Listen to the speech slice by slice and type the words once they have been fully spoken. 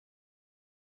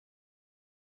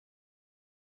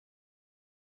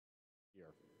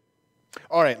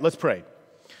All right, let's pray.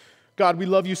 God, we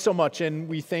love you so much, and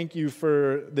we thank you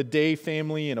for the Day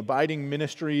family and Abiding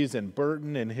Ministries and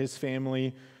Burton and his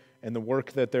family and the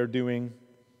work that they're doing.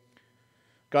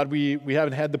 God, we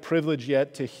haven't had the privilege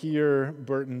yet to hear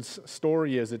Burton's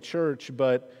story as a church,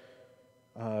 but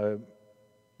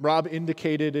Rob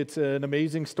indicated it's an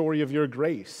amazing story of your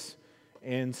grace.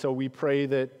 And so we pray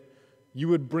that you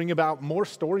would bring about more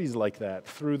stories like that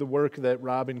through the work that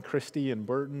Rob and Christy and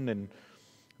Burton and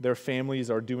their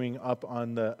families are doing up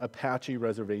on the Apache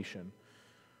reservation.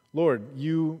 Lord,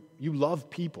 you love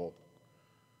people.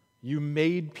 You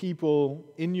made people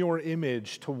in your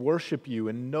image to worship you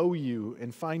and know you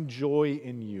and find joy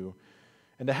in you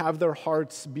and to have their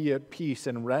hearts be at peace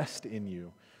and rest in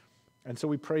you. And so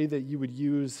we pray that you would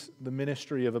use the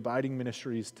ministry of Abiding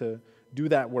Ministries to do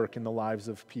that work in the lives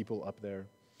of people up there.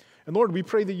 And Lord, we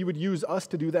pray that you would use us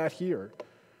to do that here,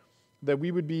 that we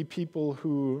would be people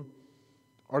who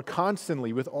are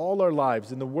constantly, with all our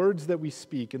lives, in the words that we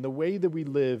speak, in the way that we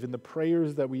live, in the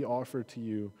prayers that we offer to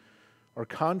you, are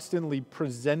constantly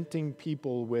presenting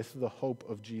people with the hope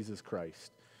of Jesus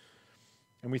Christ.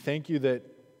 And we thank you that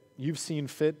you've seen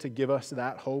fit to give us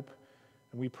that hope,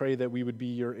 and we pray that we would be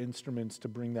your instruments to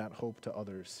bring that hope to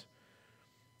others.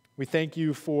 We thank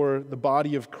you for the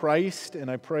body of Christ,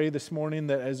 and I pray this morning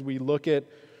that as we look at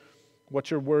what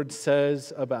your word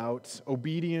says about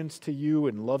obedience to you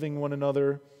and loving one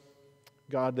another,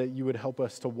 God, that you would help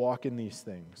us to walk in these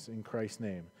things. In Christ's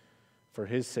name, for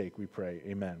his sake we pray.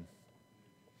 Amen.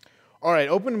 All right,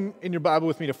 open in your Bible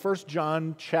with me to 1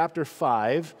 John chapter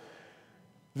 5.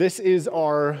 This is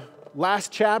our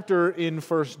last chapter in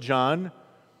 1 John.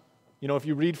 You know, if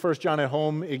you read 1 John at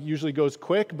home, it usually goes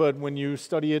quick, but when you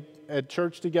study it at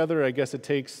church together, I guess it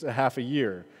takes a half a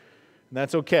year. And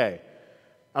that's okay.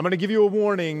 I'm going to give you a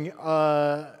warning.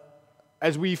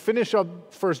 As we finish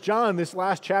up 1 John, this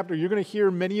last chapter, you're going to hear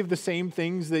many of the same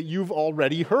things that you've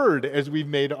already heard as we've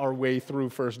made our way through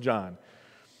 1 John.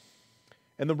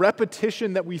 And the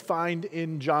repetition that we find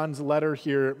in John's letter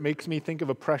here makes me think of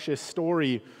a precious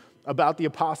story about the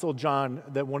Apostle John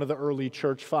that one of the early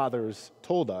church fathers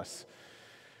told us.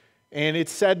 And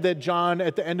it's said that John,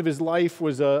 at the end of his life,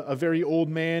 was a very old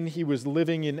man. He was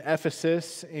living in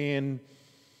Ephesus, and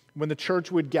when the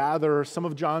church would gather, some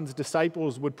of John's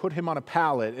disciples would put him on a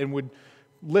pallet and would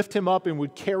lift him up and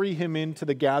would carry him into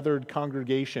the gathered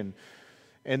congregation.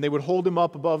 And they would hold him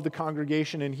up above the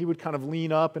congregation, and he would kind of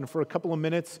lean up, and for a couple of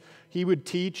minutes, he would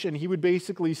teach, and he would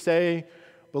basically say,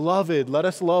 "Beloved, let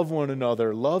us love one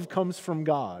another. Love comes from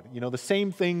God." You know, the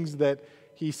same things that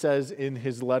he says in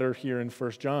his letter here in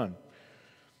 1 John.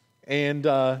 And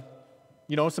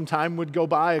some time would go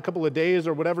by, a couple of days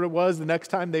or whatever it was. The next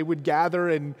time they would gather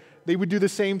and they would do the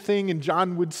same thing, and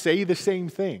John would say the same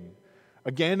thing.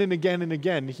 Again and again and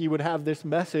again, he would have this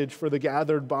message for the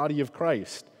gathered body of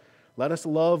Christ. Let us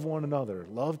love one another.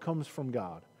 Love comes from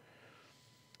God.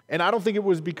 And I don't think it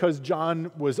was because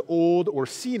John was old or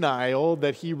senile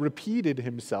that he repeated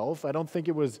himself. I don't think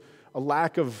it was a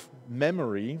lack of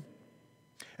memory.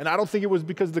 And I don't think it was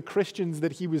because the Christians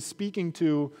that he was speaking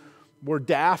to were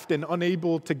daft and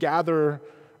unable to gather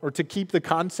or to keep the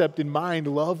concept in mind,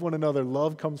 love one another,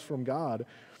 love comes from God.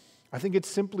 I think it's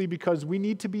simply because we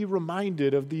need to be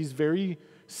reminded of these very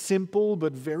simple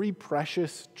but very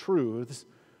precious truths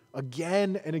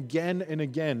again and again and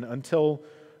again until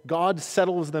God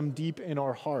settles them deep in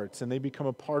our hearts and they become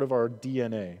a part of our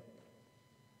DNA.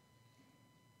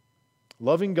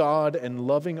 Loving God and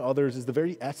loving others is the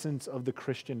very essence of the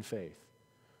Christian faith.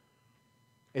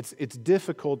 It's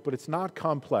difficult, but it's not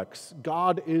complex.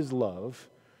 God is love,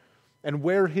 and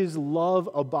where his love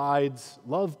abides,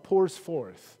 love pours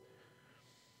forth.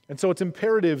 And so it's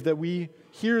imperative that we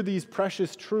hear these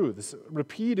precious truths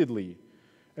repeatedly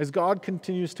as God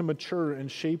continues to mature and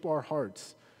shape our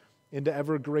hearts into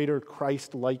ever greater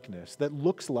Christ-likeness that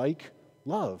looks like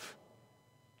love.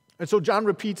 And so John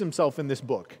repeats himself in this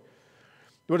book.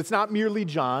 But it's not merely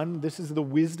John. This is the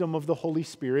wisdom of the Holy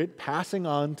Spirit passing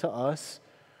on to us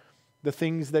the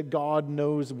things that God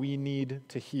knows we need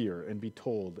to hear and be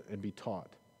told and be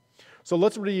taught. So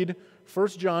let's read 1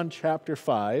 John chapter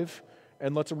 5,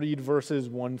 and let's read verses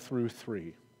 1 through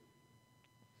 3.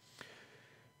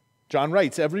 John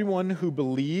writes, "Everyone who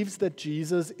believes that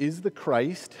Jesus is the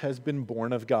Christ has been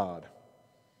born of God.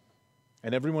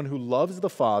 And everyone who loves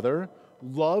the Father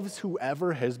loves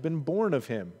whoever has been born of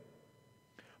him.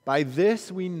 By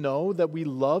this we know that we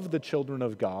love the children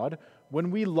of God, when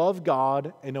we love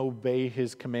God and obey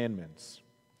his commandments.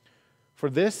 For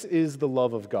this is the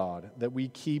love of God, that we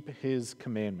keep his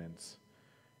commandments.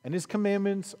 And his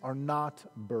commandments are not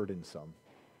burdensome."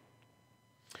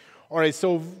 All right,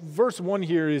 so verse 1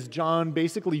 here is John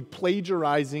basically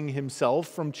plagiarizing himself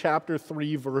from chapter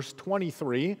 3, verse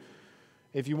 23.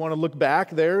 If you want to look back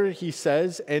there, he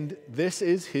says, "And this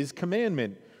is his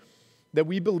commandment, that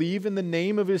we believe in the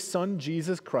name of his Son,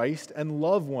 Jesus Christ, and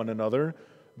love one another,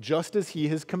 just as he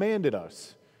has commanded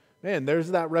us." Man,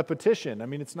 there's that repetition. I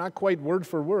mean, it's not quite word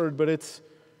for word, but it's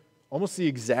almost the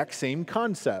exact same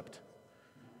concept.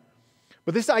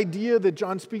 But this idea that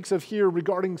John speaks of here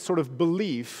regarding sort of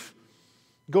belief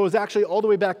goes actually all the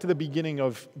way back to the beginning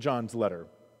of John's letter.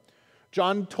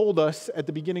 John told us at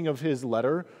the beginning of his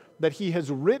letter that he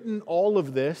has written all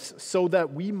of this so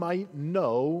that we might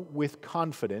know with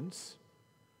confidence,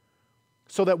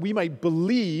 so that we might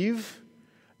believe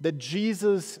that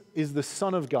Jesus is the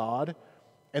Son of God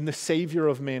and the Savior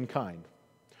of mankind.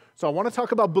 So I want to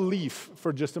talk about belief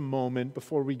for just a moment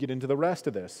before we get into the rest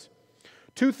of this.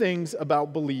 Two things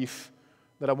about belief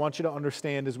that I want you to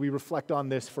understand as we reflect on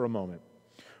this for a moment.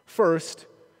 First,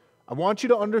 I want you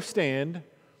to understand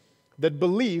that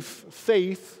belief,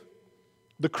 faith,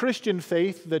 the Christian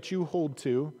faith that you hold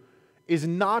to, is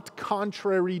not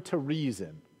contrary to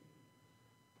reason.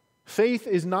 Faith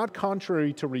is not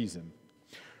contrary to reason.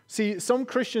 See, some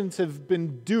Christians have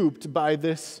been duped by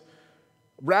this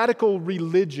radical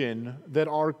religion that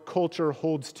our culture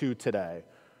holds to today.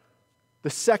 The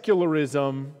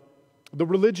secularism, the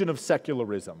religion of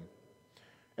secularism.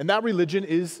 And that religion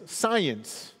is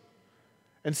science.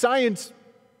 And science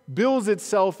bills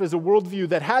itself as a worldview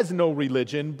that has no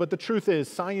religion, but the truth is,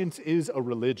 science is a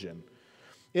religion.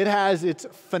 It has its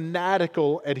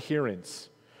fanatical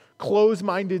adherents,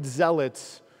 close-minded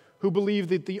zealots who believe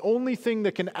that the only thing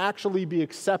that can actually be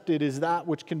accepted is that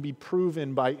which can be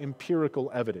proven by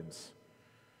empirical evidence.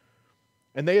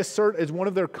 And they assert as one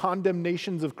of their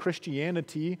condemnations of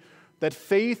Christianity that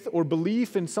faith or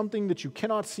belief in something that you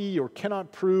cannot see or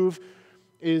cannot prove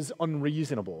is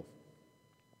unreasonable.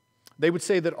 They would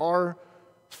say that our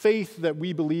faith that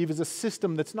we believe is a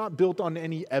system that's not built on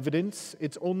any evidence.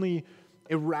 It's only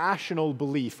irrational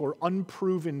belief or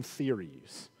unproven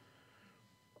theories.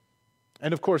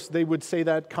 And of course, they would say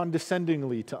that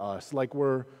condescendingly to us, like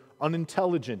we're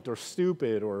unintelligent or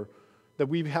stupid, or that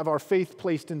we have our faith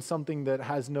placed in something that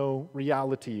has no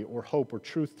reality or hope or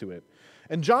truth to it.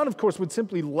 And John, of course, would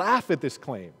simply laugh at this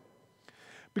claim,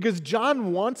 because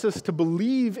John wants us to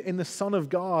believe in the Son of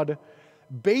God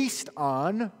based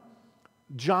on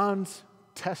John's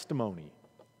testimony.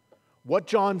 What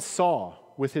John saw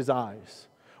with his eyes,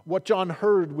 what John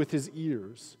heard with his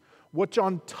ears, what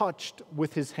John touched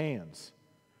with his hands.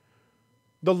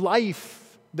 The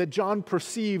life that John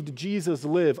perceived Jesus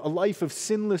live, a life of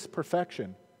sinless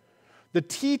perfection. The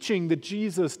teaching that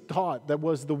Jesus taught that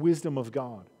was the wisdom of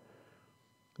God.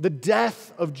 The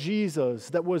death of Jesus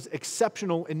that was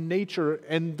exceptional in nature,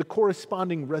 and the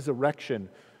corresponding resurrection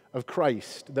of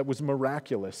Christ that was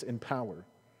miraculous in power.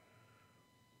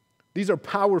 These are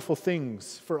powerful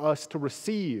things for us to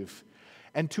receive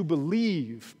and to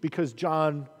believe because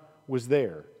John was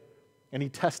there and he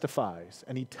testifies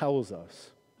and he tells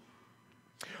us.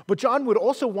 But John would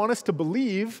also want us to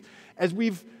believe, as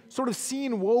we've sort of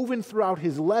seen woven throughout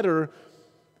his letter,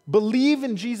 believe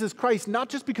in Jesus Christ, not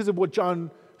just because of what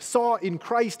John saw in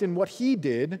Christ and what he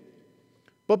did,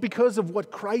 but because of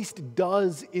what Christ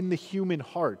does in the human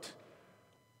heart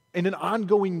in an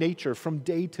ongoing nature from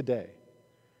day to day.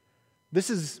 This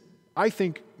is, I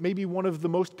think, maybe one of the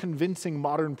most convincing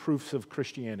modern proofs of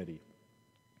Christianity.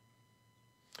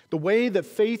 The way that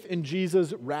faith in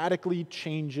Jesus radically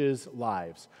changes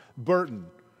lives. Burton,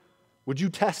 would you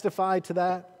testify to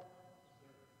that?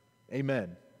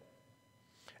 Amen.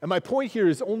 And my point here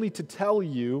is only to tell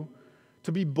you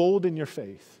to be bold in your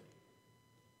faith.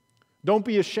 Don't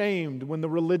be ashamed when the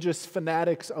religious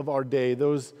fanatics of our day,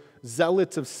 those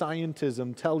zealots of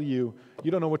scientism, tell you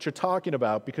you don't know what you're talking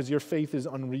about because your faith is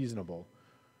unreasonable.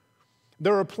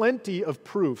 There are plenty of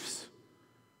proofs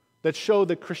that show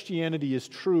that Christianity is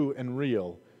true and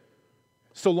real,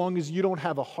 so long as you don't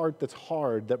have a heart that's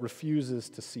hard, that refuses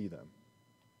to see them.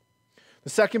 The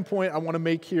second point I want to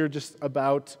make here just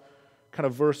about kind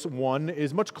of verse 1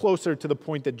 is much closer to the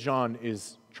point that John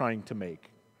is trying to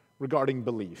make regarding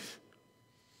belief.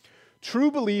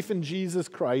 True belief in Jesus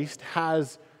Christ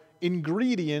has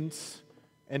ingredients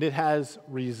and it has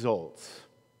results.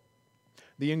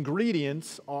 The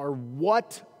ingredients are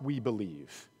what we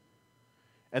believe,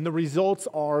 and the results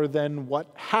are then what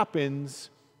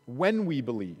happens when we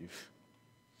believe.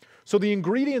 So the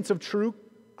ingredients of true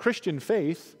Christian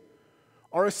faith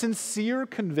are a sincere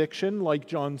conviction, like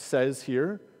John says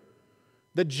here,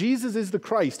 that Jesus is the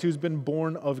Christ who's been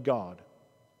born of God.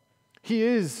 He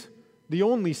is the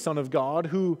only Son of God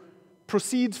who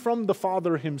proceeds from the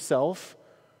Father himself,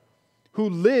 who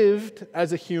lived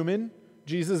as a human.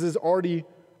 John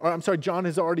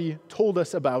has already told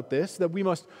us about this, that we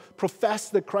must profess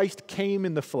that Christ came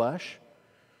in the flesh,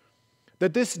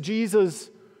 that this Jesus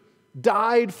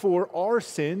died for our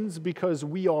sins because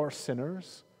we are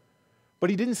sinners, but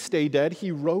he didn't stay dead, he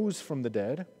rose from the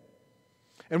dead.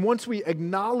 And once we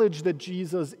acknowledge that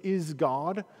Jesus is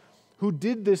God, who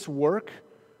did this work,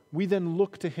 we then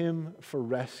look to him for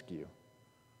rescue.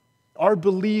 Our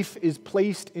belief is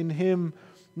placed in him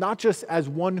not just as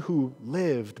one who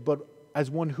lived, but as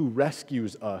one who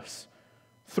rescues us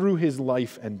through his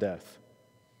life and death.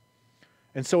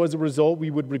 And so as a result, we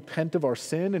would repent of our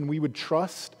sin and we would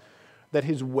trust that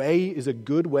his way is a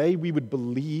good way. We would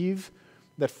believe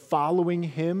that following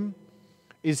him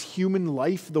is human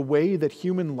life, the way that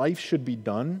human life should be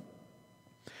done.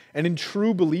 And in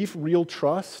true belief, real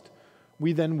trust,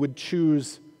 we then would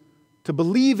choose to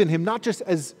believe in him, not just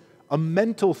as a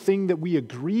mental thing that we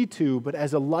agree to, but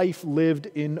as a life lived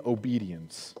in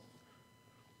obedience.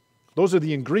 Those are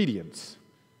the ingredients.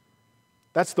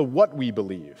 That's the what we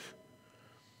believe.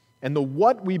 And the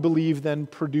what we believe then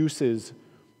produces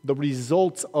the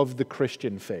results of the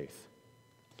Christian faith.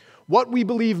 What we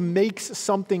believe makes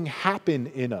something happen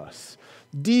in us,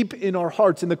 deep in our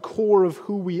hearts, in the core of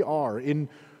who we are, in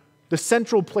the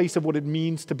central place of what it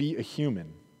means to be a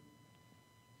human.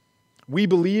 We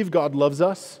believe God loves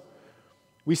us.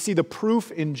 We see the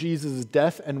proof in Jesus'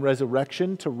 death and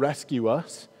resurrection to rescue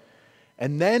us.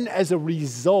 And then as a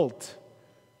result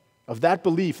of that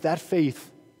belief, that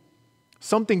faith,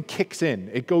 something kicks in.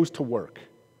 It goes to work.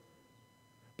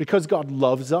 Because God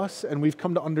loves us and we've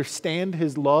come to understand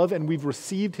his love and we've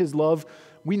received his love,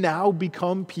 we now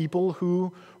become people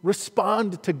who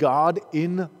respond to God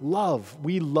in love.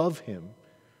 We love him.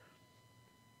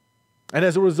 And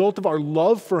as a result of our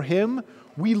love for him,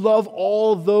 we love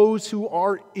all those who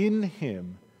are in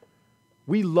him.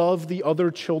 We love the other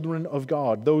children of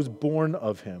God, those born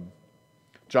of him.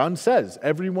 John says,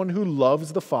 everyone who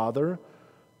loves the Father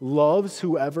loves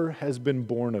whoever has been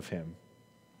born of him.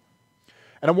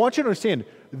 And I want you to understand,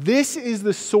 this is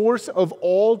the source of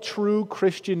all true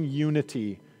Christian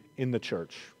unity in the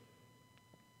church.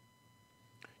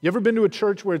 You ever been to a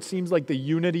church where it seems like the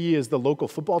unity is the local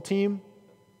football team?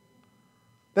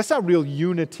 That's not real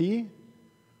unity.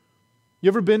 You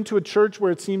ever been to a church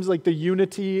where it seems like the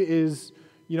unity is,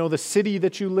 the city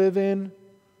that you live in?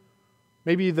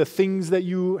 Maybe the things that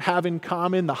you have in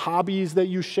common, the hobbies that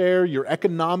you share, your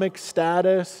economic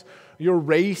status, your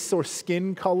race or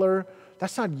skin color.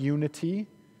 That's not unity.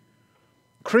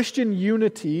 Christian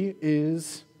unity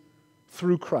is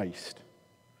through Christ.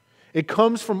 It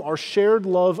comes from our shared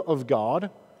love of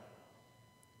God,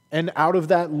 and out of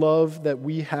that love that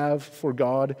we have for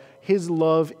God, his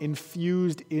love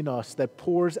infused in us that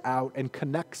pours out and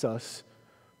connects us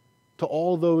to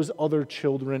all those other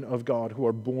children of God who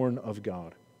are born of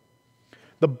God.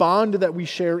 The bond that we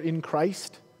share in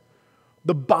Christ,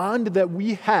 the bond that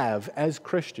we have as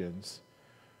Christians,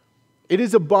 it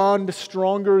is a bond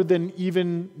stronger than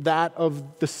even that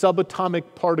of the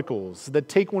subatomic particles that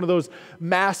take one of those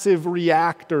massive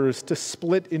reactors to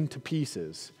split into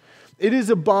pieces. It is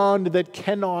a bond that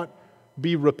cannot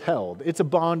be repelled. It's a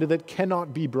bond that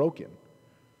cannot be broken.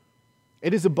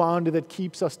 It is a bond that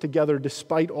keeps us together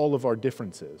despite all of our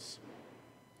differences.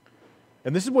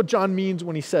 And this is what John means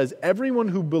when he says, everyone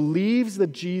who believes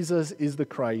that Jesus is the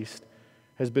Christ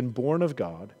has been born of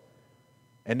God,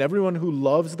 and everyone who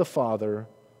loves the Father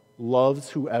loves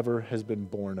whoever has been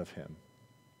born of him.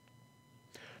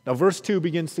 Now, verse 2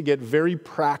 begins to get very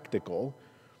practical.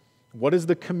 What does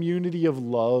the community of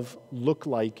love look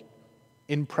like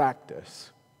in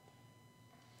practice?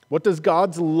 What does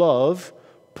God's love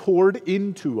poured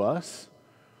into us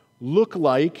look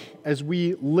like as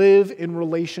we live in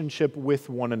relationship with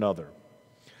one another?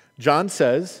 John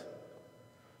says,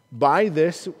 by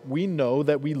this we know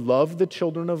that we love the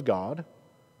children of God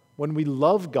when we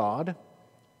love God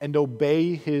and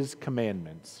obey his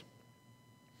commandments.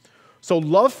 So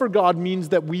love for God means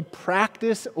that we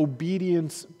practice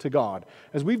obedience to God.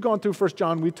 As we've gone through 1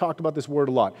 John, we've talked about this word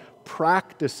a lot,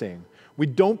 practicing. We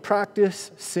don't practice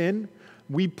sin,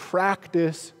 we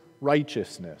practice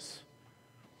righteousness.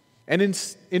 And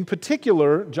in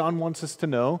particular, John wants us to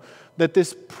know that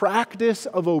this practice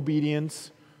of obedience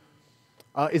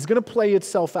is going to play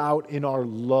itself out in our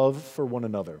love for one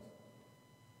another.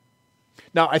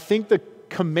 Now, I think the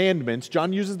commandments,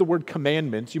 John uses the word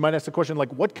commandments. You might ask the question,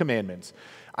 like, what commandments?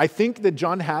 I think that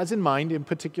John has in mind, in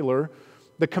particular,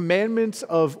 the commandments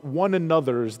of one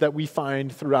another's that we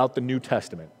find throughout the New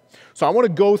Testament. So I want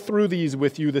to go through these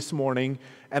with you this morning,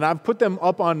 and I've put them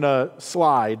up on a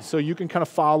slide so you can kind of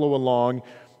follow along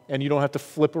and you don't have to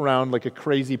flip around like a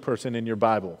crazy person in your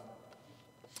Bible.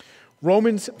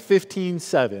 Romans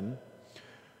 15:7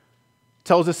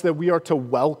 tells us that we are to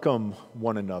welcome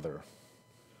one another.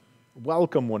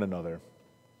 Welcome one another.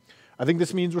 I think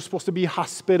this means we're supposed to be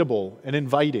hospitable and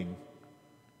inviting.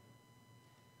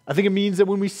 I think it means that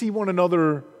when we see one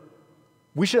another,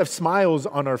 we should have smiles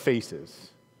on our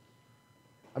faces.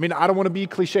 I mean, I don't want to be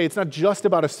cliche. It's not just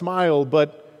about a smile,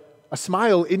 but a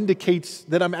smile indicates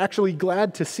that I'm actually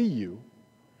glad to see you.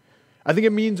 I think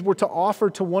it means we're to offer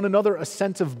to one another a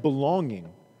sense of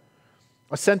belonging,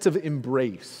 a sense of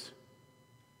embrace.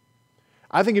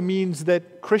 I think it means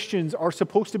that Christians are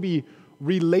supposed to be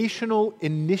relational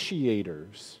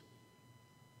initiators.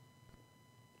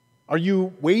 Are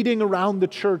you waiting around the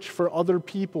church for other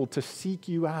people to seek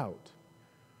you out?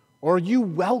 Or are you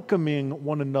welcoming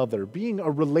one another, being a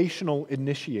relational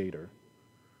initiator?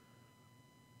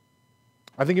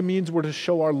 I think it means we're to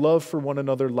show our love for one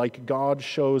another like God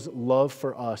shows love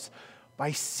for us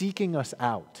by seeking us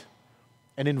out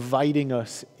and inviting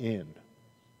us in.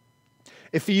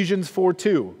 Ephesians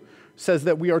 4:2 says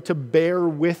that we are to bear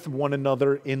with one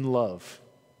another in love.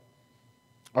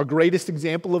 Our greatest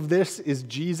example of this is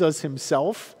Jesus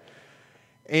himself.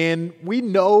 And we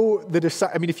know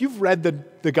if you've read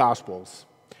the Gospels,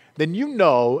 then you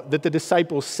know that the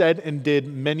disciples said and did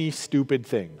many stupid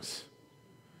things.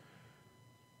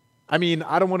 I mean,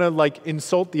 I don't want to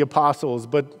insult the apostles,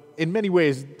 but in many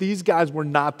ways, these guys were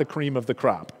not the cream of the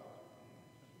crop.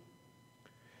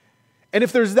 And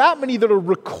if there's that many that are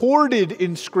recorded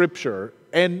in Scripture,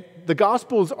 and the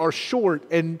Gospels are short,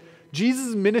 and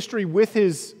Jesus' ministry with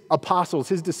his apostles,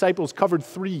 his disciples, covered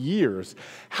 3 years,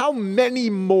 how many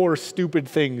more stupid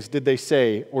things did they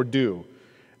say or do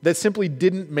that simply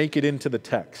didn't make it into the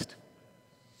text?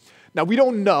 Now, we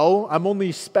don't know. I'm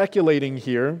only speculating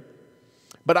here,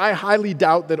 but I highly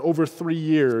doubt that over 3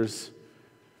 years,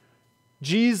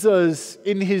 Jesus,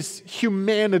 in his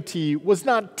humanity, was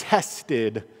not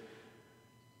tested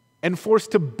and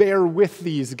forced to bear with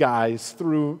these guys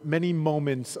through many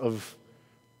moments of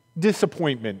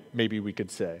disappointment, maybe we could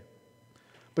say.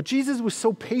 But Jesus was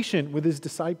so patient with his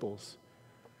disciples.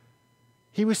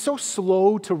 He was so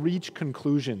slow to reach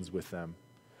conclusions with them.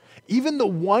 Even the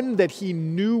one that he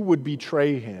knew would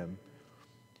betray him,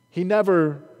 he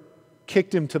never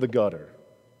kicked him to the gutter.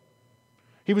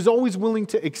 He was always willing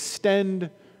to extend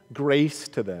grace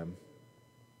to them.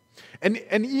 And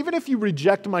even if you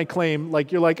reject my claim,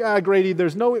 you're like, Grady,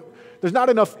 there's not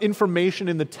enough information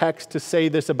in the text to say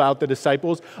this about the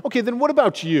disciples. Okay, then what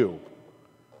about you?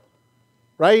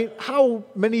 Right? How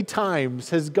many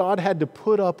times has God had to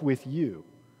put up with you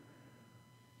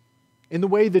in the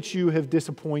way that you have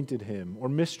disappointed him or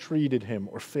mistreated him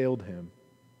or failed him?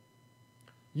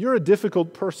 You're a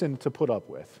difficult person to put up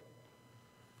with.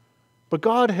 But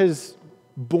God has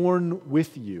borne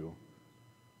with you.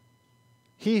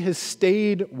 He has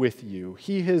stayed with you.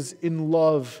 He has, in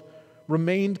love,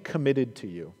 remained committed to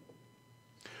you.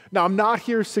 Now, I'm not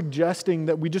here suggesting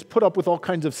that we just put up with all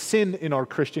kinds of sin in our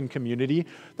Christian community.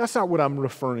 That's not what I'm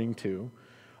referring to.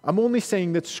 I'm only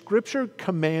saying that Scripture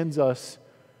commands us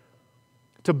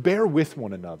to bear with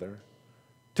one another,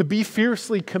 to be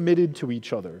fiercely committed to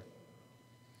each other,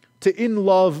 to, in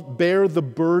love, bear the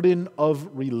burden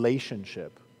of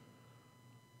relationship,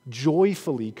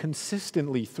 joyfully,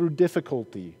 consistently, through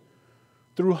difficulty,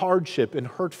 through hardship and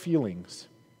hurt feelings.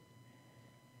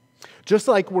 Just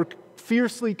like we're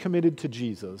fiercely committed to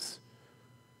Jesus,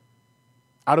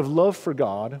 out of love for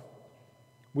God,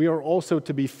 we are also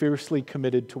to be fiercely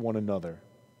committed to one another,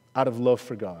 out of love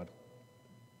for God.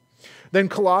 Then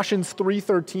Colossians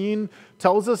 3:13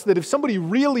 tells us that if somebody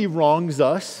really wrongs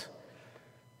us,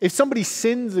 if somebody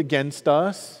sins against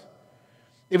us,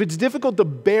 if it's difficult to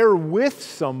bear with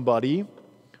somebody,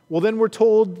 well, then we're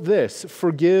told this: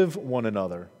 forgive one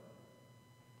another.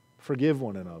 Forgive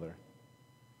one another.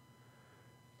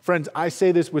 Friends, I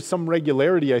say this with some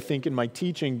regularity, I think, in my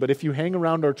teaching, but if you hang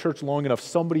around our church long enough,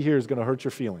 somebody here is going to hurt your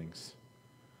feelings.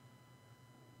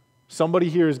 Somebody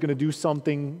here is going to do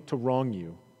something to wrong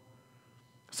you.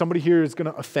 Somebody here is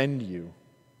going to offend you.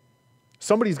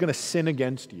 Somebody's going to sin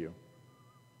against you.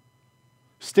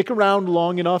 Stick around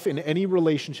long enough in any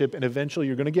relationship, and eventually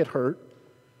you're going to get hurt,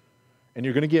 and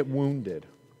you're going to get wounded,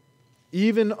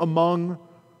 even among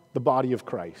the body of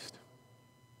Christ.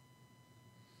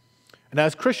 And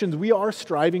as Christians, we are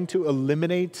striving to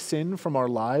eliminate sin from our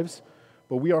lives,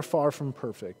 but we are far from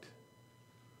perfect.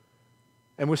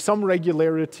 And with some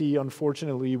regularity,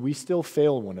 unfortunately, we still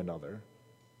fail one another.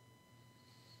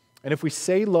 And if we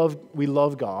say we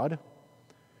love God,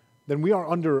 then we are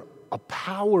under a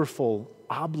powerful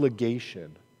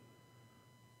obligation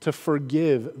to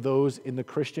forgive those in the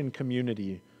Christian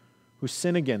community who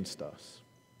sin against us,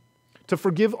 to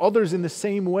forgive others in the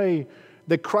same way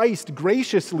that Christ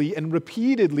graciously and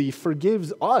repeatedly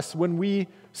forgives us when we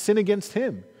sin against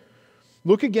him.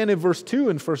 Look again at verse 2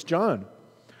 in 1 John.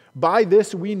 By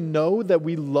this we know that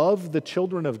we love the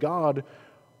children of God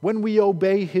when we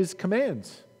obey his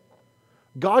commands.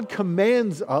 God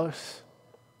commands us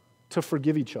to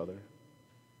forgive each other.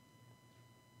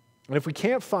 And if we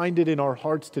can't find it in our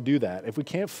hearts to do that, if we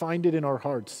can't find it in our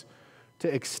hearts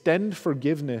to extend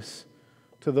forgiveness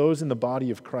to those in the body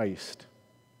of Christ,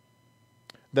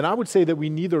 then I would say that we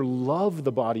neither love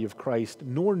the body of Christ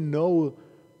nor know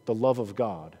the love of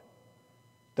God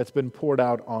that's been poured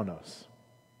out on us.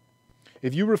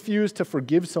 If you refuse to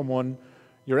forgive someone,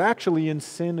 you're actually in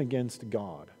sin against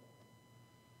God,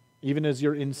 even as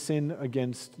you're in sin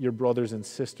against your brothers and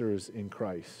sisters in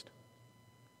Christ.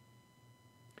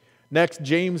 Next,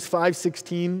 James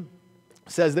 5:16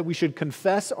 says that we should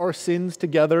confess our sins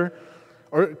together,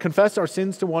 or confess our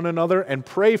sins to one another and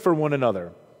pray for one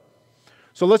another.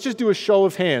 So let's just do a show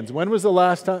of hands. When was the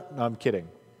last time? No, I'm kidding.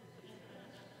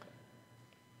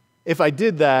 If I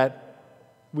did that,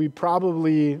 we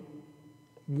probably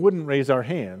wouldn't raise our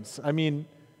hands. I mean,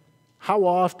 how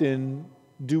often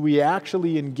do we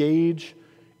actually engage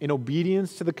in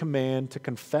obedience to the command to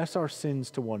confess our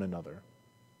sins to one another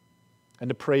and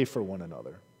to pray for one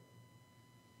another?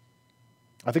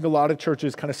 I think a lot of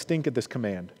churches kind of stink at this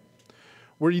command.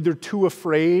 We're either too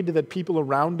afraid that people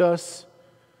around us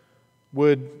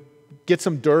would get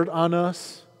some dirt on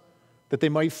us, that they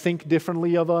might think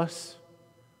differently of us,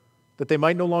 that they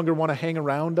might no longer want to hang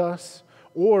around us,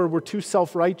 or we're too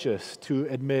self-righteous to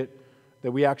admit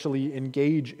that we actually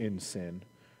engage in sin.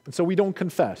 And so we don't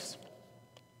confess.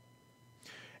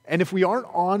 And if we aren't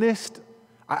honest,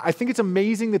 I think it's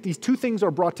amazing that these two things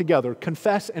are brought together,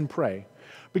 confess and pray.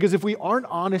 Because if we aren't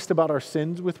honest about our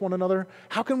sins with one another,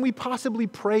 how can we possibly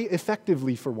pray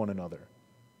effectively for one another?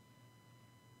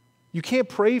 You can't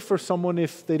pray for someone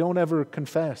if they don't ever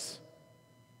confess.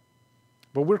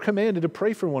 But we're commanded to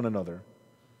pray for one another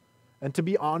and to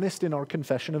be honest in our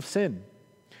confession of sin.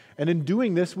 And in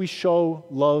doing this, we show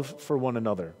love for one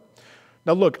another.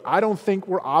 Now look, I don't think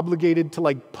we're obligated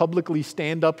to publicly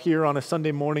stand up here on a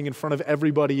Sunday morning in front of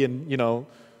everybody and,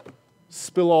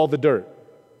 spill all the dirt.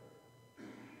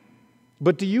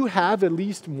 But do you have at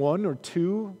least one or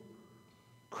two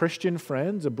Christian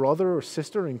friends, a brother or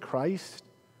sister in Christ,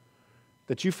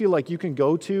 that you feel like you can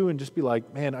go to and just be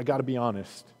like, man, I got to be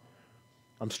honest.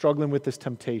 I'm struggling with this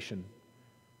temptation.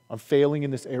 I'm failing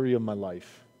in this area of my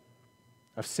life.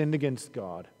 I've sinned against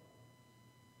God.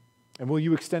 And will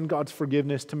you extend God's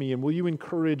forgiveness to me? And will you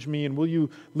encourage me? And will you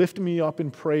lift me up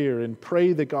in prayer and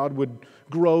pray that God would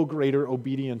grow greater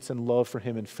obedience and love for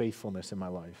him and faithfulness in my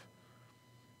life?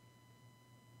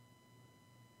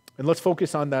 And let's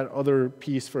focus on that other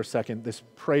piece for a second, this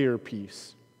prayer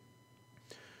piece.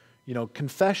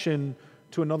 Confession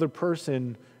to another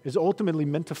person is ultimately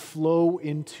meant to flow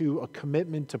into a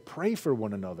commitment to pray for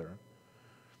one another.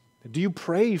 Do you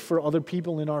pray for other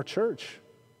people in our church?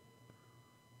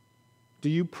 Do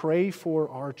you pray for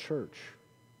our church?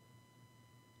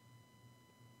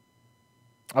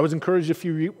 I was encouraged a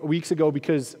few weeks ago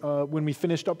because when we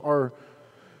finished up our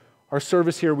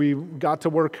service here, we got to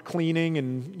work cleaning,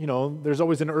 and there's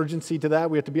always an urgency to that.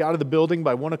 We have to be out of the building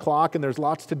by 1 o'clock, and there's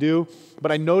lots to do.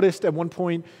 But I noticed at one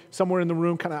point, somewhere in the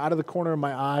room, kind of out of the corner of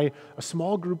my eye, a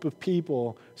small group of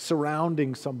people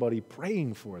surrounding somebody,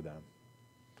 praying for them.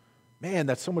 Man,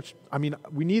 that's so much.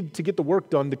 We need to get the work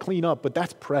done to clean up, but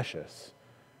that's precious.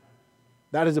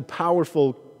 That is a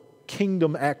powerful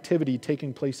kingdom activity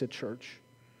taking place at church.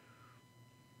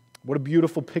 What a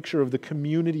beautiful picture of the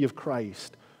community of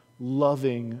Christ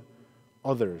loving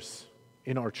others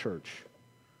in our church.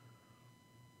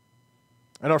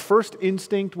 And our first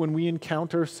instinct when we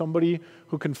encounter somebody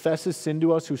who confesses sin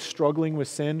to us, who's struggling with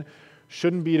sin,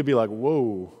 shouldn't be to be like,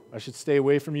 whoa, I should stay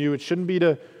away from you. It shouldn't be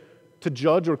to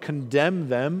judge or condemn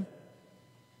them.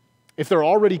 If they're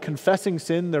already confessing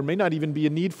sin, there may not even be a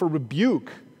need for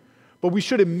rebuke, but we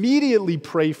should immediately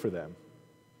pray for them.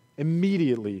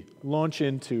 Immediately launch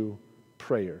into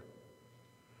prayer.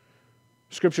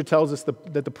 Scripture tells us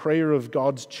that the prayer of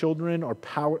God's children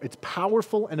it's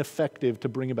powerful and effective to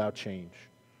bring about change.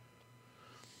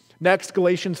 Next,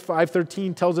 Galatians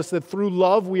 5:13 tells us that through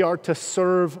love we are to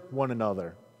serve one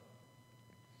another.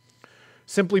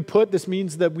 Simply put, this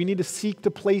means that we need to seek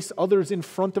to place others in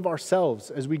front of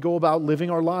ourselves as we go about living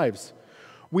our lives.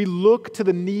 We look to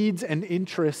the needs and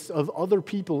interests of other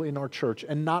people in our church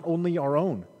and not only our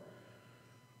own.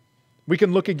 We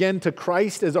can look again to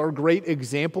Christ as our great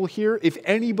example here. If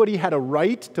anybody had a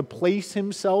right to place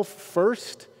himself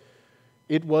first,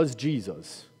 it was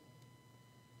Jesus.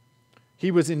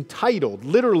 He was entitled,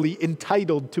 literally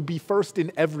entitled, to be first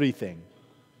in everything.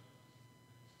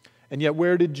 And yet,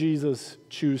 where did Jesus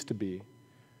choose to be?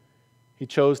 He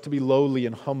chose to be lowly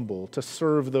and humble, to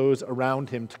serve those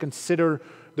around him, to consider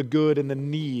the good and the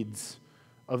needs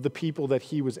of the people that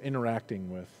he was interacting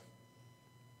with.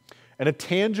 And a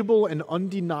tangible and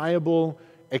undeniable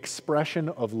expression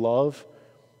of love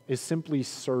is simply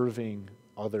serving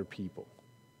other people.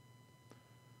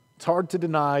 It's hard to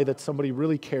deny that somebody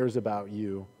really cares about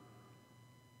you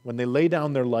when they lay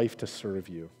down their life to serve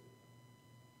you.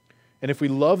 And if we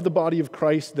love the body of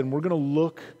Christ, then we're going to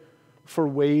look for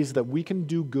ways that we can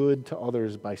do good to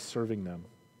others by serving them.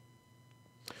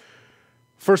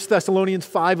 1 Thessalonians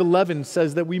 5:11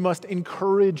 says that we must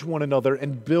encourage one another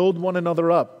and build one another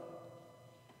up.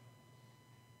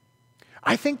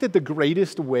 I think that the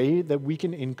greatest way that we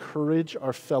can encourage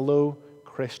our fellow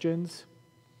Christians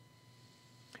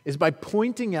is by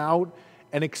pointing out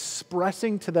and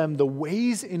expressing to them the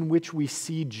ways in which we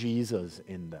see Jesus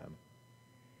in them.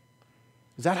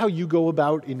 Is that how you go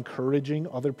about encouraging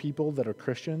other people that are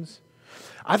Christians?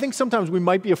 I think sometimes we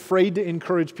might be afraid to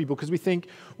encourage people because we think,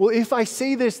 well, if I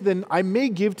say this, then I may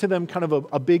give to them kind of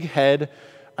a big head.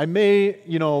 I may,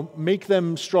 make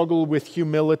them struggle with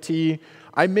humility.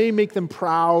 I may make them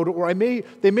proud, or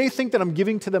they may think that I'm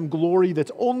giving to them glory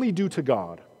that's only due to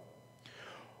God.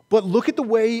 But look at the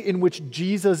way in which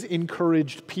Jesus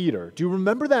encouraged Peter. Do you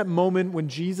remember that moment when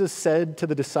Jesus said to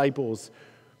the disciples,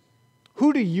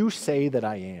 "Who do you say that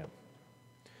I am?"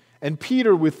 And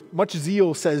Peter, with much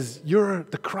zeal, says, "You're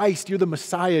the Christ, you're the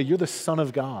Messiah, you're the Son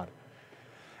of God."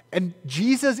 And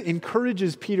Jesus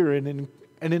encourages Peter in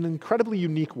an incredibly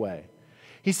unique way.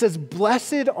 He says,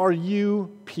 "Blessed are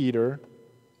you, Peter,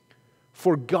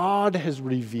 for God has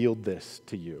revealed this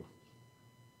to you."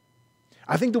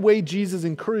 I think the way Jesus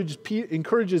encourages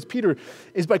Peter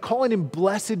is by calling him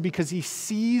blessed because he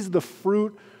sees the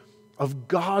fruit of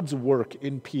God's work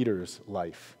in Peter's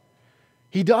life.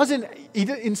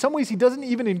 In some ways, he doesn't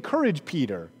even encourage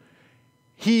Peter.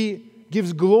 He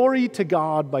gives glory to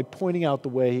God by pointing out the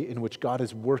way in which God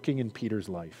is working in Peter's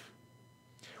life.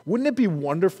 Wouldn't it be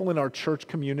wonderful in our church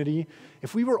community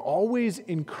if we were always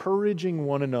encouraging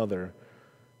one another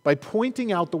by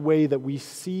pointing out the way that we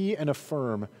see and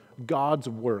affirm God's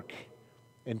work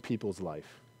in people's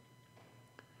life?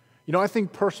 I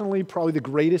think personally, probably the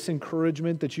greatest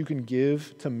encouragement that you can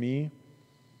give to me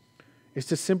is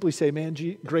to simply say, "Man,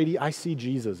 Grady, I see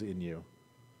Jesus in you.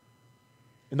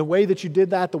 In the way that you did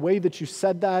that, the way that you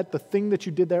said that, the thing that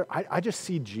you did there, I just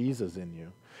see Jesus in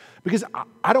you." Because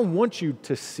I don't want you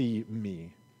to see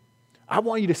me. I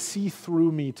want you to see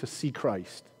through me to see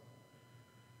Christ.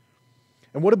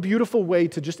 And what a beautiful way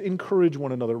to just encourage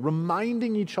one another,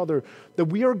 reminding each other that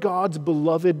we are God's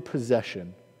beloved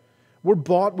possession. We're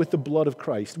bought with the blood of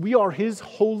Christ. We are his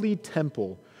holy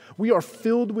temple. We are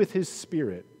filled with his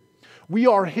Spirit. We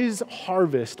are his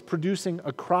harvest, producing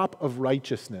a crop of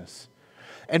righteousness.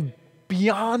 And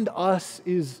beyond us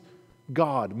is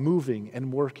God moving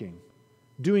and working,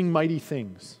 doing mighty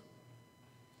things.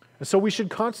 And so we should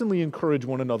constantly encourage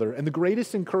one another. And the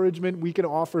greatest encouragement we can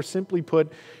offer, simply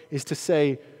put, is to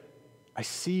say, "I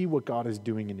see what God is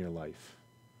doing in your life."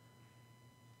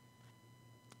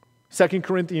 2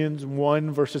 Corinthians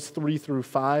 1, verses 3 through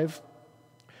 5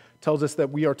 tells us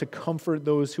that we are to comfort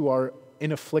those who are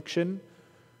in affliction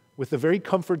with the very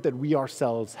comfort that we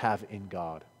ourselves have in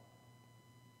God.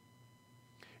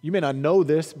 You may not know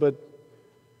this, but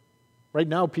right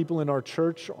now people in our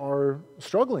church are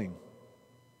struggling.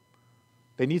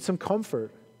 They need some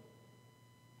comfort.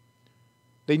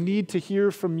 They need to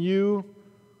hear from you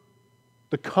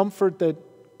the comfort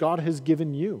that God has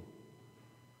given you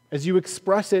as you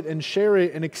express it and share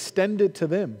it and extend it to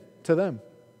them.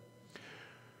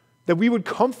 That we would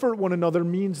comfort one another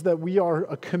means that we are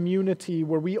a community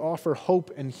where we offer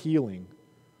hope and healing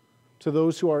to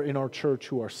those who are in our church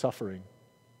who are suffering.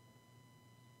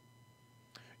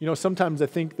 Sometimes I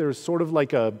think there's sort of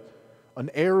like an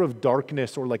air of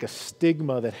darkness or like a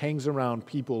stigma that hangs around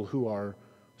people who are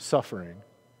suffering.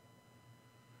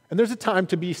 And there's a time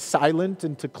to be silent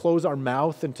and to close our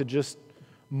mouth and to just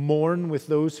mourn with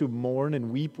those who mourn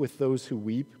and weep with those who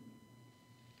weep.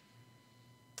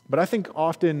 But I think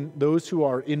often those who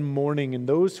are in mourning and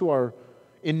those who are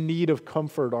in need of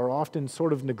comfort are often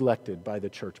sort of neglected by the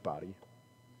church body.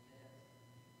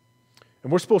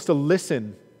 And we're supposed to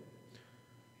listen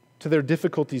to their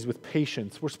difficulties with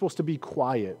patience. We're supposed to be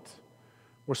quiet.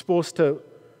 We're supposed to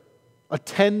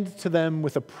attend to them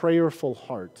with a prayerful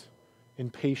heart in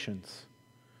patience.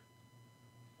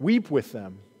 Weep with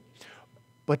them.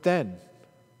 But then,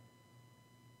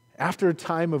 after a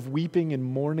time of weeping and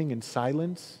mourning and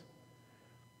silence,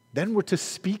 then we're to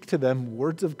speak to them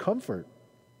words of comfort.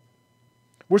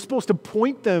 We're supposed to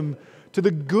point them to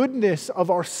the goodness of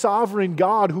our sovereign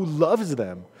God who loves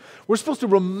them. We're supposed to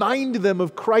remind them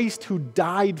of Christ who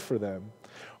died for them.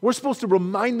 We're supposed to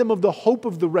remind them of the hope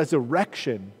of the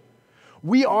resurrection.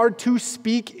 We are to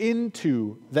speak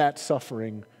into that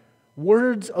suffering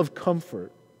words of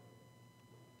comfort.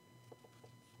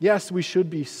 Yes, we should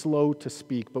be slow to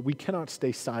speak, but we cannot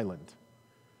stay silent.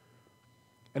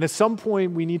 And at some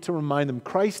point, we need to remind them,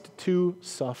 Christ too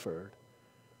suffered.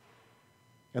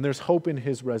 And there's hope in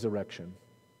his resurrection.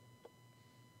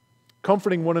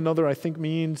 Comforting one another, I think,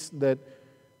 means that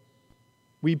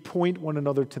we point one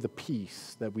another to the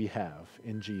peace that we have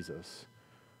in Jesus.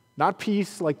 Not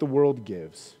peace like the world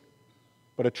gives,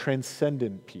 but a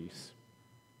transcendent peace.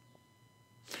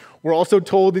 We're also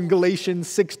told in Galatians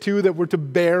 6:2 that we're to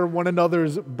bear one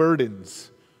another's burdens.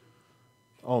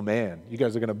 Oh man, you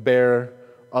guys are going to bear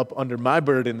up under my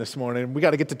burden this morning. We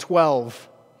got to get to 12.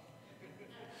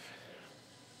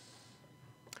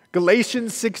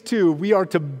 Galatians 6:2, we are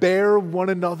to bear one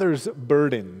another's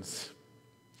burdens.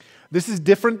 This is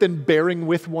different than bearing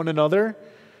with one another.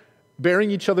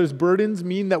 Bearing each other's burdens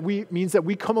means that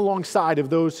we come alongside of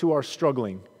those who are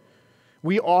struggling.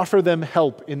 We offer them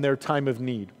help in their time of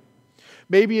need.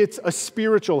 Maybe it's a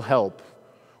spiritual help.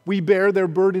 We bear their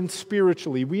burdens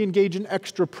spiritually. We engage in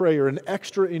extra prayer and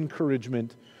extra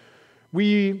encouragement.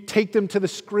 We take them to the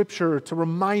Scripture to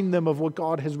remind them of what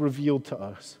God has revealed to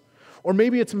us. Or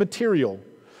maybe it's material,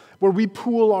 where we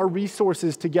pool our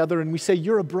resources together and we say,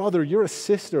 you're a brother, you're a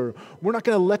sister. We're not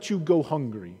going to let you go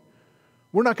hungry.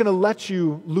 We're not going to let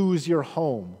you lose your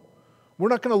home. We're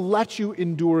not going to let you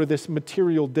endure this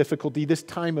material difficulty, this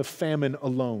time of famine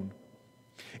alone.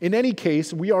 In any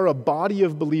case, we are a body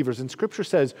of believers, and Scripture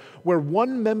says, where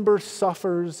one member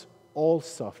suffers, all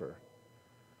suffer.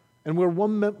 And where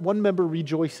one member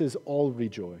rejoices, all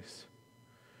rejoice.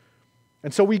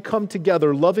 And so we come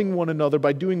together, loving one another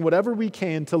by doing whatever we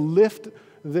can to lift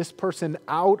this person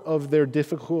out of their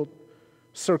difficult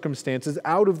circumstances,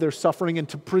 out of their suffering, and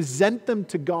to present them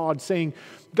to God, saying,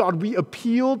 God, we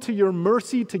appeal to your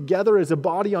mercy together as a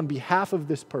body on behalf of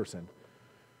this person.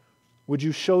 Would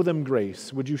you show them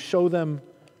grace? Would you show them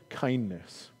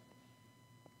kindness?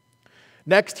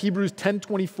 Next, Hebrews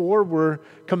 10:24, we're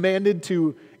commanded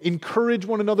to encourage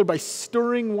one another by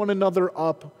stirring one another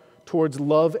up towards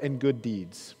love and good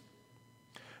deeds.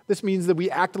 This means that we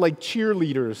act like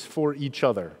cheerleaders for each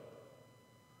other.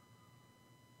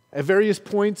 At various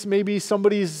points, maybe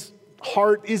somebody's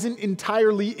heart isn't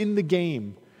entirely in the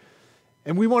game.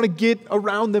 And we want to get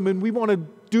around them and we want to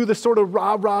do the sort of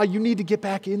rah-rah, you need to get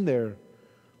back in there.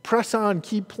 Press on,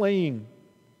 keep playing.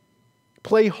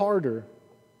 Play harder.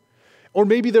 Or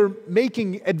maybe they're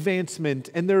making advancement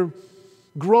and they're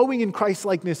growing in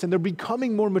Christ-likeness and they're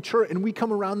becoming more mature, and we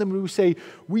come around them and we say,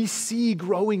 we see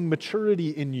growing maturity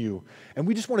in you and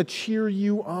we just want to cheer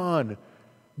you on.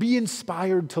 Be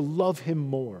inspired to love him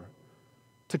more,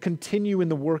 to continue in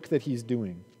the work that he's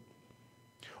doing.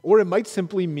 Or it might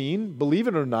simply mean, believe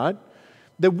it or not,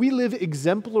 that we live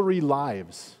exemplary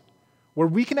lives where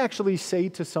we can actually say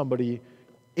to somebody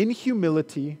in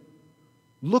humility,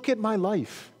 look at my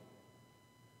life.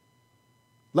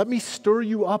 Let me stir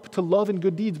you up to love and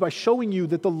good deeds by showing you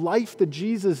that the life that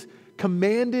Jesus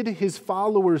commanded his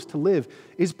followers to live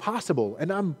is possible,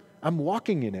 and I'm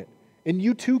walking in it, and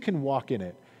you too can walk in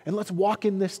it, and let's walk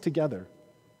in this together.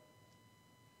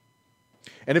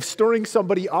 And if stirring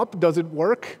somebody up doesn't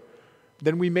work,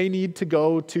 then we may need to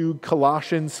go to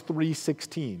Colossians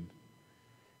 3:16.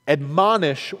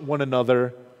 Admonish one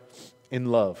another in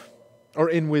love, or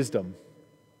in wisdom.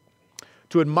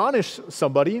 To admonish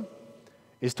somebody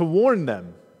is to warn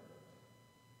them.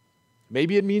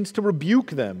 Maybe it means to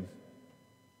rebuke them.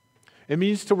 It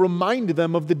means to remind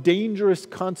them of the dangerous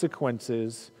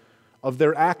consequences of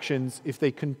their actions if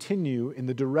they continue in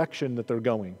the direction that they're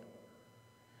going.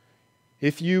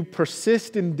 If you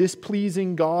persist in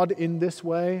displeasing God in this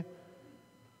way,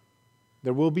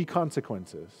 there will be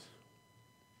consequences.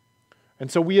 And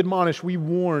so we admonish, we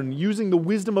warn, using the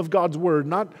wisdom of God's word,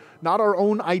 not our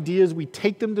own ideas. We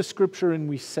take them to Scripture and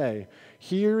we say,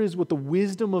 here is what the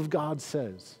wisdom of God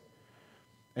says.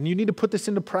 And you need to put this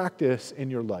into practice in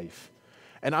your life.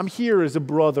 And I'm here as a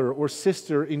brother or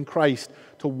sister in Christ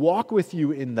to walk with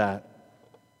you in that.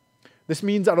 This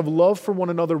means out of love for one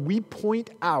another, we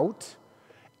point out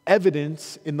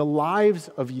evidence in the lives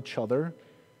of each other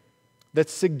that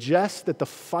suggests that the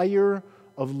fire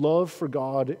of love for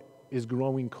God is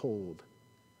growing cold.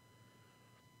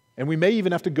 And we may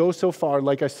even have to go so far,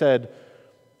 like I said,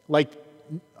 like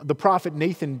the prophet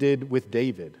Nathan did with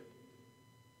David,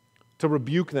 to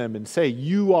rebuke them and say,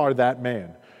 you are that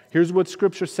man. Here's what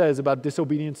Scripture says about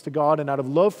disobedience to God, and out of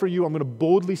love for you, I'm going to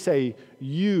boldly say,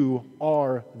 you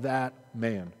are that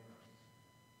man.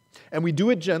 And we do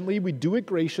it gently, we do it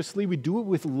graciously, we do it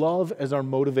with love as our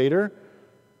motivator.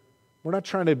 We're not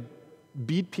trying to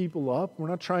beat people up. We're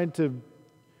not trying to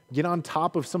get on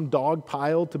top of some dog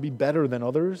pile to be better than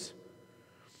others.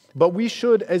 But we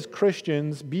should, as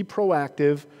Christians, be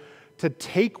proactive to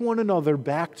take one another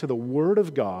back to the Word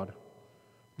of God,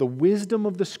 the wisdom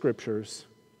of the Scriptures,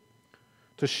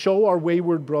 to show our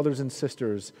wayward brothers and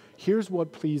sisters, here's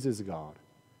what pleases God.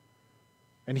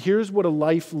 And here's what a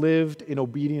life lived in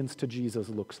obedience to Jesus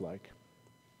looks like.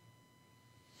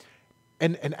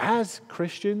 And as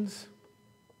Christians,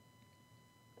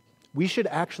 we should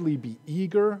actually be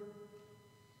eager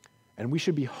and we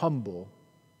should be humble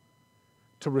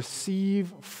to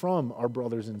receive from our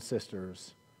brothers and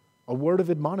sisters a word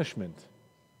of admonishment.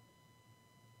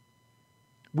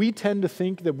 We tend to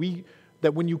think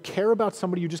that when you care about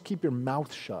somebody, you just keep your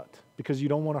mouth shut because you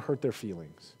don't want to hurt their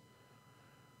feelings.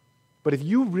 But if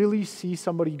you really see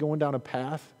somebody going down a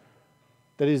path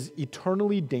that is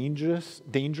eternally dangerous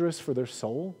for their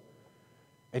soul,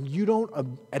 and you don't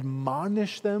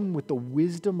admonish them with the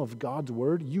wisdom of God's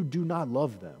word, you do not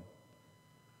love them.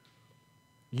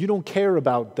 You don't care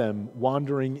about them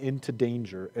wandering into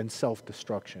danger and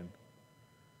self-destruction.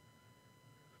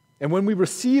 And when we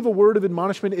receive a word of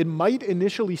admonishment, it might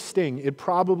initially sting. It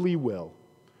probably will.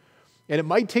 And it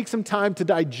might take some time to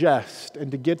digest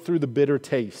and to get through the bitter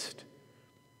taste.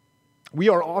 We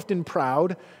are often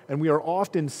proud, and we are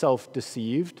often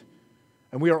self-deceived,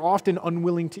 and we are often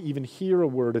unwilling to even hear a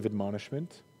word of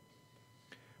admonishment.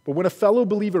 But when a fellow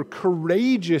believer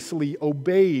courageously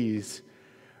obeys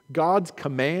God's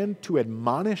command to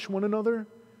admonish one another,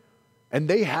 and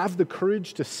they have the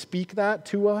courage to speak that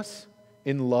to us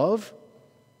in love,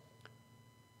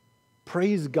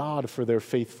 praise God for their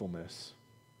faithfulness.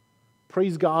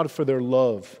 Praise God for their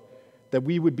love, that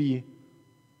we would be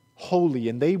holy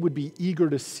and they would be eager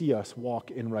to see us walk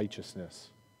in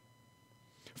righteousness.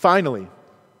 Finally,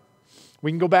 we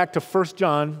can go back to 1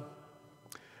 John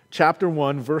chapter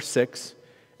 1, verse 6,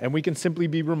 and we can simply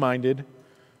be reminded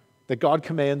that God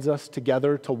commands us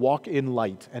together to walk in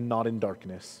light and not in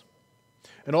darkness.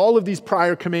 And all of these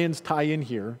prior commands tie in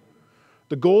here.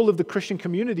 The goal of the Christian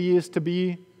community is to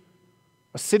be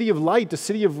a city of light, a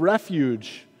city of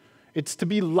refuge. It's to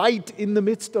be light in the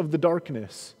midst of the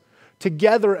darkness.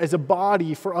 Together as a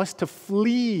body for us to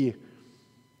flee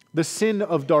the sin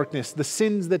of darkness, the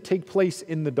sins that take place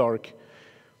in the dark,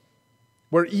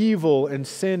 where evil and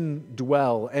sin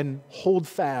dwell, and hold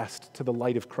fast to the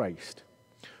light of Christ,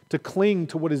 to cling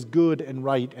to what is good and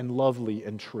right and lovely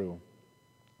and true.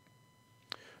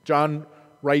 John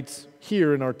writes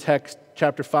here in our text,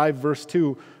 chapter 5, verse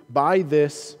 2, "By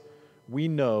this we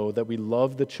know that we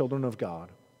love the children of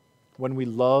God, when we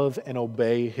love and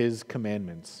obey His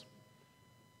commandments."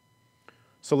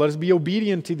 So let us be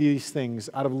obedient to these things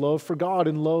out of love for God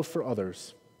and love for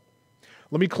others.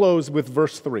 Let me close with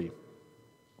verse 3.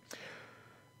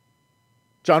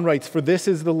 John writes, "For this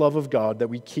is the love of God, that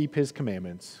we keep His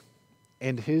commandments,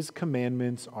 and His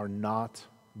commandments are not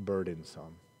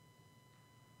burdensome."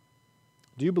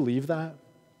 Do you believe that?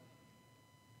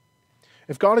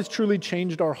 If God has truly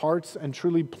changed our hearts and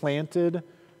truly planted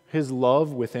His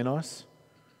love within us,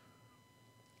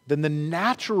 then the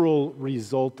natural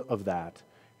result of that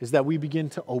is that we begin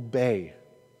to obey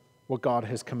what God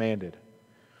has commanded.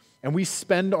 And we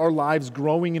spend our lives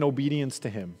growing in obedience to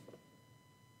Him.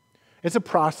 It's a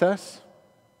process,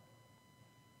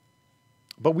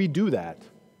 but we do that.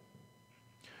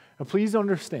 And please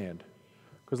understand,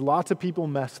 because lots of people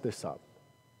mess this up.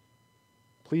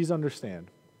 Please understand.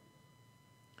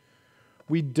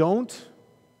 We don't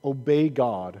obey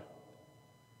God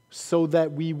so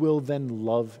that we will then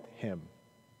love Him.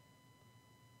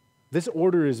 This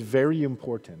order is very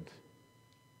important.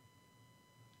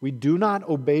 We do not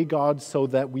obey God so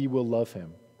that we will love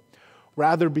Him.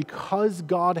 Rather, because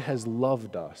God has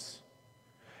loved us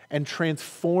and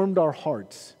transformed our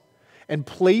hearts and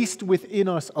placed within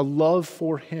us a love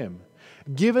for Him,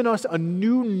 given us a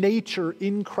new nature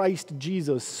in Christ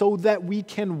Jesus so that we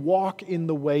can walk in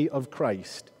the way of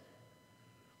Christ,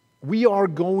 we are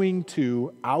going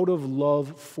to, out of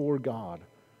love for God,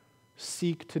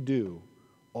 seek to do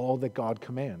all that God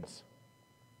commands.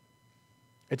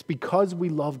 It's because we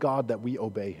love God that we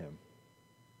obey him.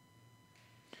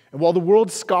 And while the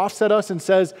world scoffs at us and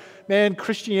says, man,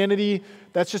 Christianity,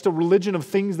 that's just a religion of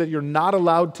things that you're not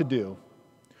allowed to do.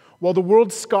 While the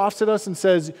world scoffs at us and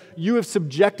says, you have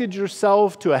subjected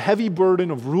yourself to a heavy burden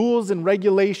of rules and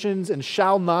regulations and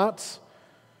shall nots,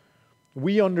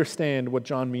 we understand what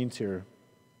John means here.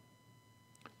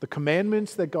 The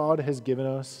commandments that God has given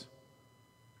us,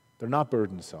 they're not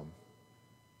burdensome.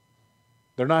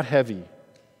 They're not heavy.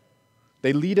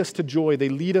 They lead us to joy. They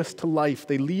lead us to life.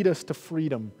 They lead us to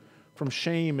freedom from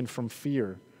shame and from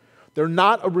fear. They're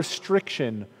not a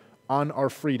restriction on our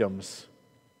freedoms.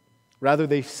 Rather,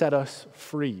 they set us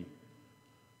free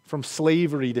from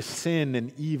slavery to sin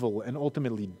and evil and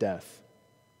ultimately death.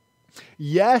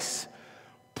 Yes,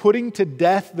 putting to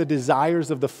death the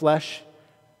desires of the flesh,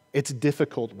 it's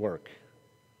difficult work.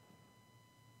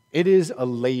 It is a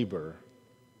labor,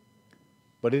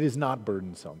 but it is not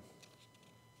burdensome.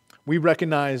 We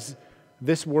recognize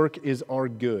this work is our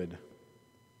good,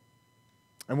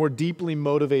 and we're deeply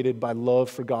motivated by love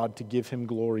for God to give him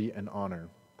glory and honor,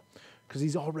 because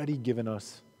he's already given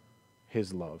us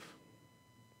his love.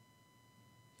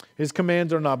 His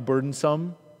commands are not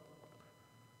burdensome.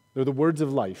 They're the words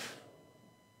of life.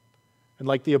 And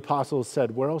like the apostles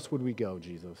said, where else would we go,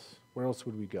 Jesus? Where else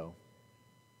would we go?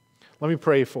 Let me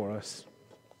pray for us.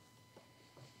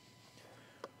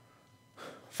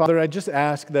 Father, I just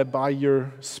ask that by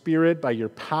your Spirit, by your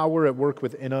power at work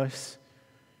within us,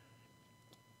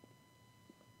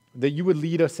 that you would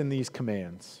lead us in these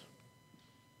commands.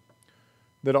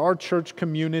 That our church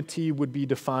community would be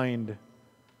defined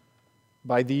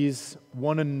by these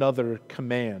one another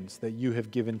commands that you have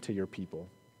given to your people.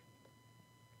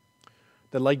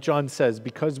 That, like John says,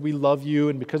 because we love you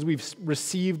and because we've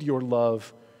received your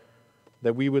love,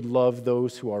 that we would love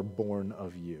those who are born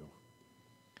of you.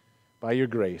 By your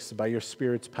grace, by your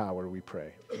Spirit's power, we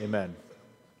pray. Amen.